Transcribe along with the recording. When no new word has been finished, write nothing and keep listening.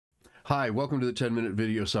Hi, welcome to the 10-minute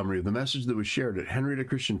video summary of the message that was shared at Henrietta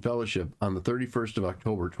Christian Fellowship on the 31st of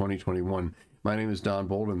October, 2021. My name is Don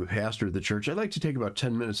Bold. I'm the pastor of the church. I'd like to take about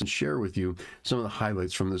 10 minutes and share with you some of the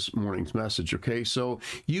highlights from this morning's message, okay? So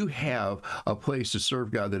you have a place to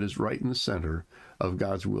serve God that is right in the center of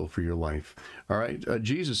God's will for your life, all right?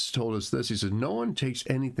 Jesus told us this. He said, no one takes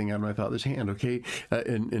anything out of my Father's hand, okay?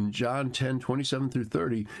 In John 10:27 through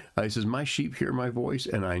 30, he says, my sheep hear my voice,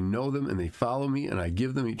 and I know them, and they follow me, and I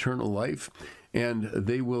give them eternal life, and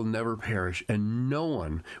they will never perish, and no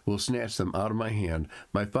one will snatch them out of my hand.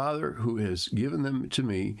 My Father, who has given them to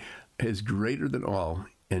me, is greater than all,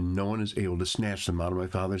 and no one is able to snatch them out of my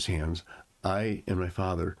Father's hands. I and my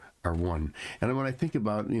Father are one. And when I think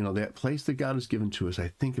about, that place that God has given to us, I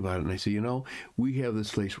think about it and I say, we have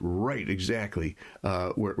this place right exactly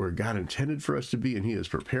where God intended for us to be, and he has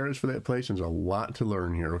prepared us for that place. And there's a lot to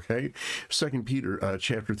learn here, okay? 2 Peter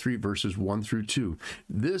chapter 3, verses 1 through 2.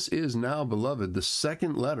 This is now, beloved, the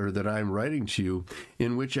second letter that I am writing to you,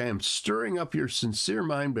 in which I am stirring up your sincere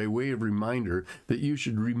mind by way of reminder that you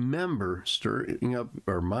should remember, stirring up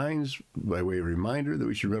our minds by way of reminder that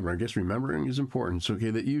we should remember. I guess remembering is important. So,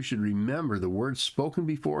 okay, that you should remember the words spoken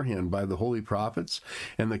beforehand by the holy prophets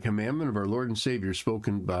and the commandment of our Lord and Savior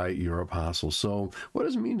spoken by your apostles. So what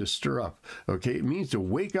does it mean to stir up? Okay, it means to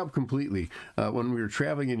wake up completely. When we were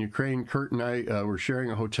traveling in Ukraine, Kurt and I were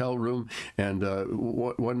sharing a hotel room, and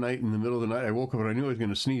one night in the middle of the night, I woke up and I knew I was going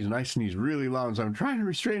to sneeze, and I sneezed really loud, and so I'm trying to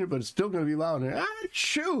restrain it, but it's still going to be loud, and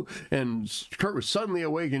achoo! And Kurt was suddenly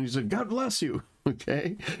awake, and he said, God bless you.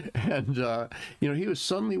 Okay, and he was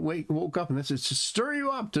suddenly woke up, and this is to stir you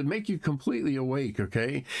up, to make you completely awake.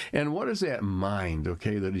 Okay, and what is that mind?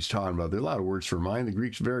 Okay, that he's talking about. There are a lot of words for mind. The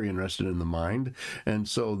Greek's very interested in the mind, and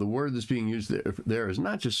so the word that's being used there is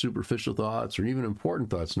not just superficial thoughts or even important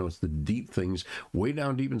thoughts. No, it's the deep things way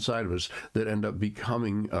down deep inside of us that end up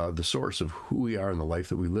becoming the source of who we are and the life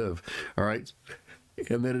that we live. All right.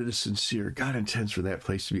 And that it is sincere. God intends for that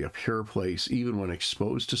place to be a pure place, even when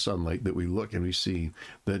exposed to sunlight, that we look and we see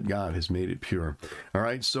that God has made it pure. All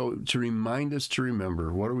right, so to remind us to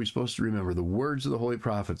remember, what are we supposed to remember? The words of the holy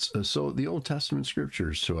prophets. So the Old Testament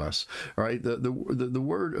scriptures to us, all right, the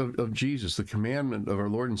word of Jesus, the commandment of our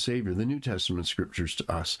Lord and Savior, the New Testament scriptures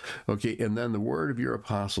to us, okay, and then the word of your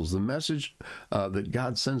apostles, the message that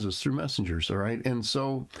God sends us through messengers, all right? And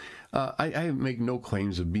so I make no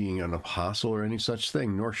claims of being an apostle or any such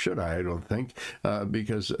thing, nor should I don't think,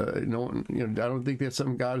 because I don't think that's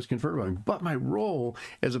something God has conferred on me. But my role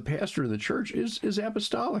as a pastor in the church is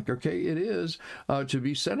apostolic, okay? It is to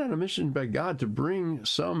be sent on a mission by God to bring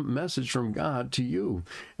some message from God to you.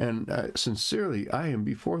 And sincerely, I am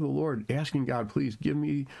before the Lord asking God, please give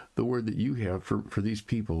me the word that you have for these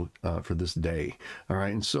people for this day, all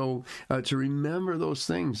right? And so to remember those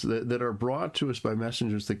things that are brought to us by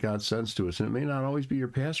messengers that God sends to us, and it may not always be your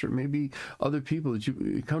pastor, it may be other people that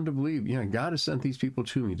you come to believe, God has sent these people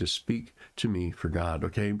to me to speak to me for God,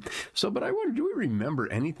 okay? So, but I wonder, do we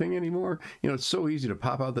remember anything anymore? It's so easy to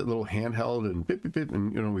pop out that little handheld and bip, bip, bip,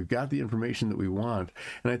 and we've got the information that we want.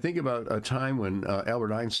 And I think about a time when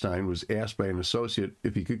Albert Einstein was asked by an associate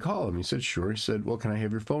if he could call him. He said, sure. He said, well, can I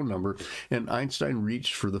have your phone number? And Einstein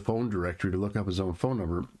reached for the phone directory to look up his own phone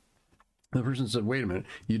number. The person said, wait a minute,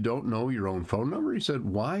 you don't know your own phone number? He said,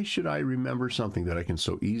 why should I remember something that I can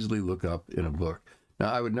so easily look up in a book?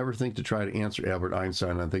 Now, I would never think to try to answer Albert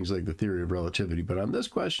Einstein on things like the theory of relativity, but on this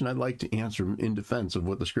question, I'd like to answer in defense of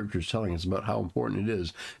what the scripture is telling us about how important it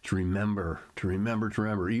is to remember,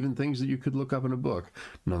 even things that you could look up in a book,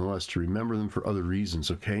 nonetheless, to remember them for other reasons,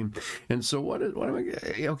 okay? And so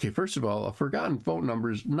okay, first of all, a forgotten phone number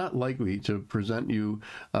is not likely to present you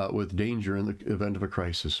with danger in the event of a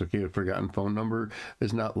crisis, okay? A forgotten phone number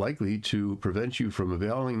is not likely to prevent you from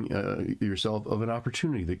availing yourself of an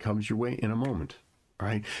opportunity that comes your way in a moment.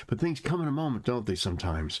 Right? But things come in a moment, don't they,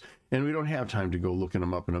 sometimes? And we don't have time to go looking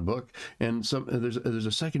them up in a book. And there's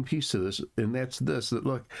a second piece to this, and that's this, that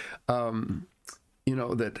look,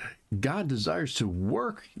 that God desires to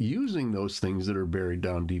work using those things that are buried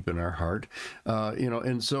down deep in our heart,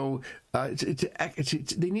 and so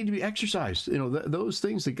they need to be exercised. Those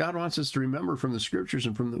things that God wants us to remember from the scriptures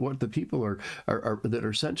and from what the people are that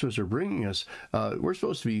are sent to us are bringing us. We're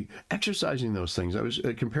supposed to be exercising those things. I was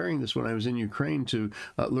comparing this when I was in Ukraine to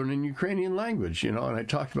learning Ukrainian language, and I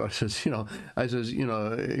talked about this. I says, "You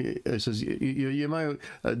might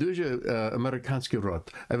дуже американський рот."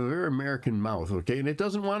 I have a very American mouth, okay, and it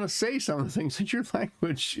doesn't want to say some of the things that your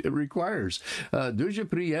language requires. Дуже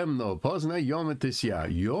приємно, познайомитися,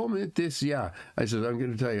 йомитися. I said, I'm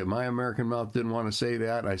going to tell you, my American mouth didn't want to say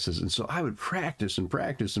that. I says, and so I would practice and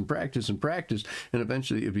practice and practice and practice, and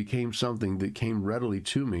eventually it became something that came readily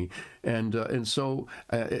to me. And so,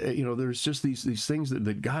 you know, there's just these things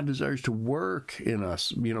that God desires to work in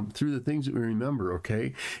us, you know, through the things that we remember,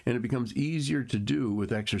 okay? And it becomes easier to do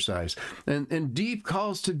with exercise. And deep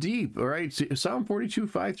calls to deep, all right? Psalm 42,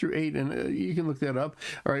 5 through 8, and you can look that up,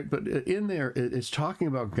 all right? But in there, it's talking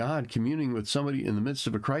about God communing with somebody in the midst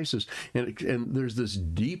of a crisis, and there's this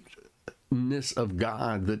deepness of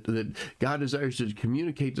God that God desires to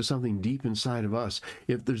communicate to something deep inside of us.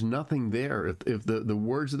 If there's nothing there, if the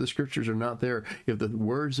words of the scriptures are not there, if the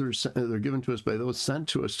words that are given to us by those sent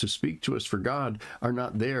to us to speak to us for God are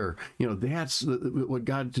not there, you know, that's what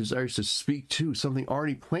God desires to speak to, something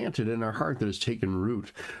already planted in our heart that has taken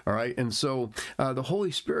root. All right. And so the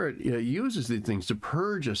Holy Spirit uses these things to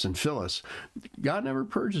purge us and fill us. God never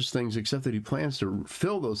purges things except that he plans to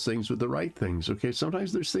fill those things with the right things. Okay.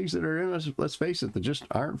 Sometimes there's things that are in us, let's face it, that just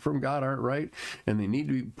aren't from God, aren't right, and they need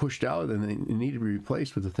to be pushed out, and they need to be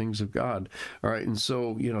replaced with the things of God. All right, and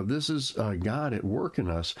so, you know, this is God at work in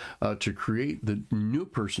us to create the new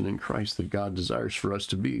person in Christ that God desires for us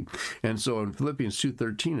to be. And so in Philippians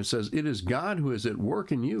 2:13, it says, it is God who is at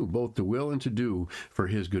work in you, both to will and to do for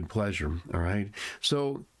his good pleasure. All right,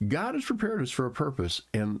 so God has prepared us for a purpose,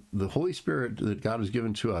 and the Holy Spirit that God has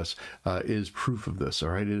given to us is proof of this. All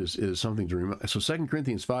right, it is something to remember. So 2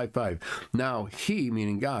 Corinthians 5:5, now he,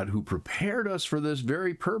 meaning God, who prepared us for this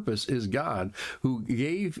very purpose is God, who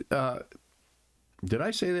gave, did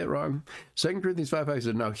I say that wrong? 2 Corinthians 5:5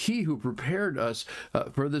 said, now he who prepared us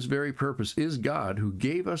for this very purpose is God, who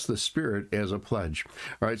gave us the Spirit as a pledge.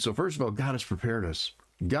 All right, so first of all, God has prepared us.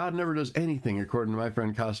 God never does anything, according to my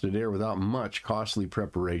friend Costa Dare, without much costly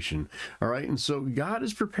preparation. All right, and so God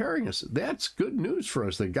is preparing us. That's good news for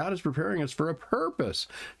us, that God is preparing us for a purpose.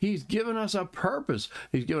 He's given us a purpose.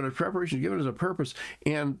 He's given us preparation, he's given us a purpose,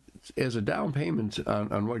 and as a down payment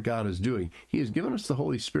on what God is doing, he has given us the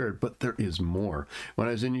Holy Spirit, but there is more. When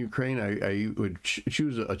I was in Ukraine, I would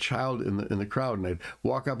choose a child in the crowd, and I'd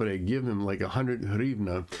walk up and I'd give him like 100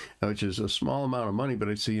 hryvnia, which is a small amount of money, but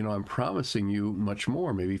I'd say, you know, I'm promising you much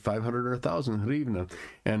more, maybe 500 or 1,000 hryvnia.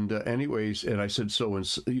 And anyways, and I said, so when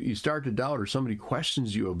you start to doubt or somebody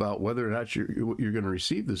questions you about whether or not you're going to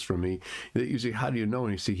receive this from me, you say, how do you know?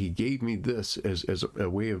 And you say, he gave me this as a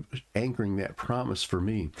way of anchoring that promise for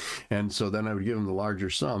me. And so then I would give them the larger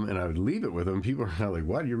sum, and I would leave it with them. People are like,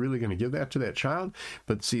 what, you're really going to give that to that child?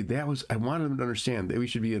 But see, I wanted them to understand that we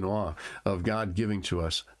should be in awe of God giving to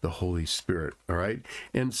us the Holy Spirit, all right?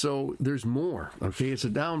 And so there's more, okay? It's a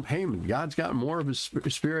down payment. God's got more of his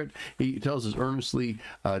Spirit. He tells us earnestly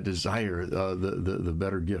desire the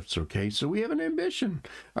better gifts, okay? So we have an ambition,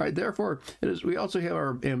 all right? Therefore, we also have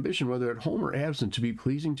our ambition, whether at home or absent, to be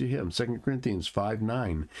pleasing to him, 2 Corinthians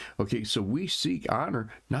 5:9. Okay, so we seek honor,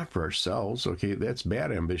 not for ourselves, okay? That's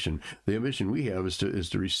bad ambition. The ambition we have is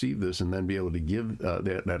to receive this and then be able to give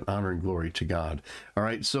that honor and glory to God. All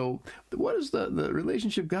right, so what is the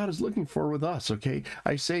relationship God is looking for with us, okay?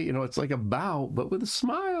 I say, you know, it's like a bow, but with a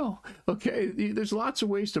smile, okay? There's lots of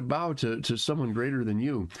ways to bow to someone greater than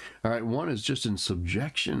you. All right, one is just in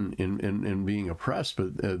subjection, in being oppressed,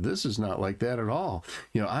 but this is not like that at all.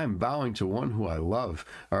 You know, I'm bowing to one who I love,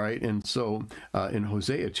 all right? And so in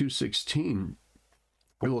Hosea 2:16,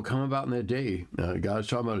 it will come about in that day. God is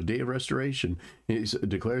talking about a day of restoration. He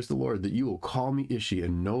declares the Lord that you will call me Ishi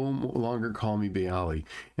and no longer call me Baali.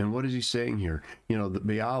 And what is he saying here? You know, the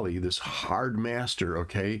Baali, this hard master,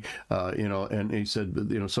 okay? You know, and he said,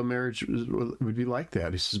 you know, some marriage would be like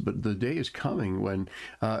that. He says, but the day is coming when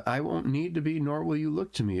I won't need to be, nor will you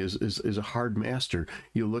look to me as a hard master.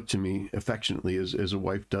 You'll look to me affectionately as a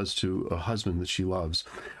wife does to a husband that she loves.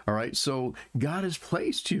 All right, so God has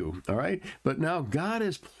placed you, all right? But now God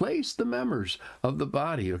has placed the members of the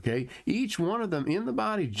body, okay? Each one of them in the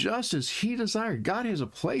body just as he desired. God has a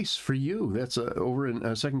place for you. That's over in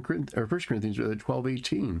 1 Corinthians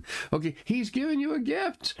 12:18. Okay, he's given you a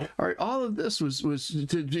gift. All right, all of this was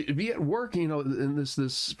to be at work, you know, in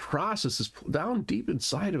this process, this down deep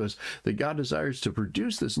inside of us, that God desires to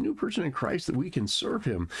produce this new person in Christ that we can serve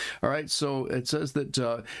him. All right, so it says that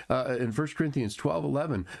in 1 Corinthians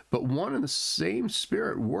 12:11, but one and the same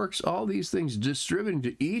Spirit works all these things, distributing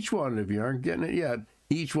to each one of you, aren't getting it yet,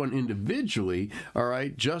 each one individually, all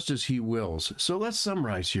right, just as he wills. So let's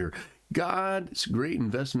summarize here. God's great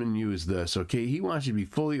investment in you is this, okay? He wants you to be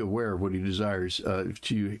fully aware of what he desires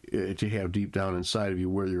to have deep down inside of you,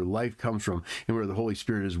 where your life comes from and where the Holy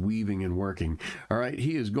Spirit is weaving and working. All right?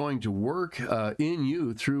 He is going to work in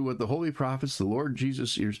you through what the holy prophets, the Lord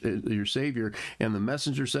Jesus, your Savior, and the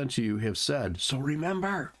messenger sent to you have said. So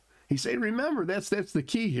remember. He's saying, remember, that's the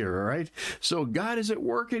key here, all right? So God is at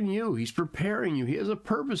work in you. He's preparing you. He has a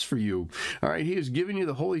purpose for you, all right? He has given you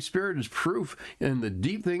the Holy Spirit as proof, and the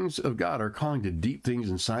deep things of God are calling to deep things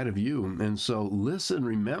inside of you. And so listen,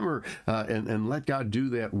 remember, and let God do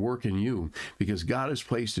that work in you, because God has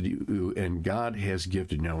placed it in you, and God has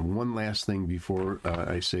gifted. Now, one last thing before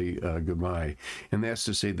I say goodbye, and that's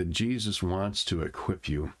to say that Jesus wants to equip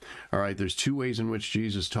you, all right? There's two ways in which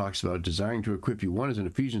Jesus talks about desiring to equip you. One is in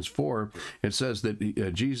Ephesians 4. It says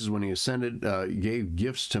that Jesus, when he ascended, gave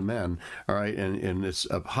gifts to men, all right, and it's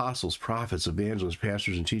apostles, prophets, evangelists,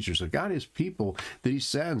 pastors, and teachers. So God has people that he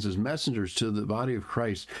sends as messengers to the body of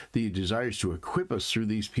Christ that he desires to equip us through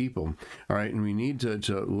these people, all right, and we need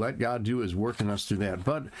to let God do his work in us through that.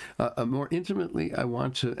 But more intimately, I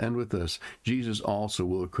want to end with this. Jesus also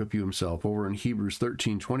will equip you himself. Over in Hebrews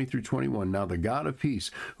 13:20-21, now the God of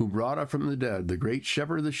peace, who brought up from the dead the great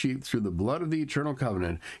shepherd of the sheep through the blood of the eternal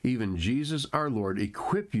covenant, even Jesus our Lord,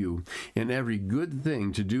 equip you in every good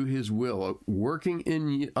thing to do his will, working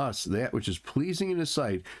in us that which is pleasing in his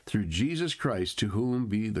sight, through Jesus Christ, to whom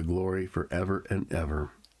be the glory forever and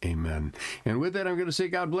ever. Amen. And with that, I'm going to say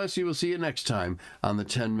God bless you. We'll see you next time on the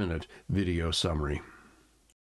 10-Minute Video Summary.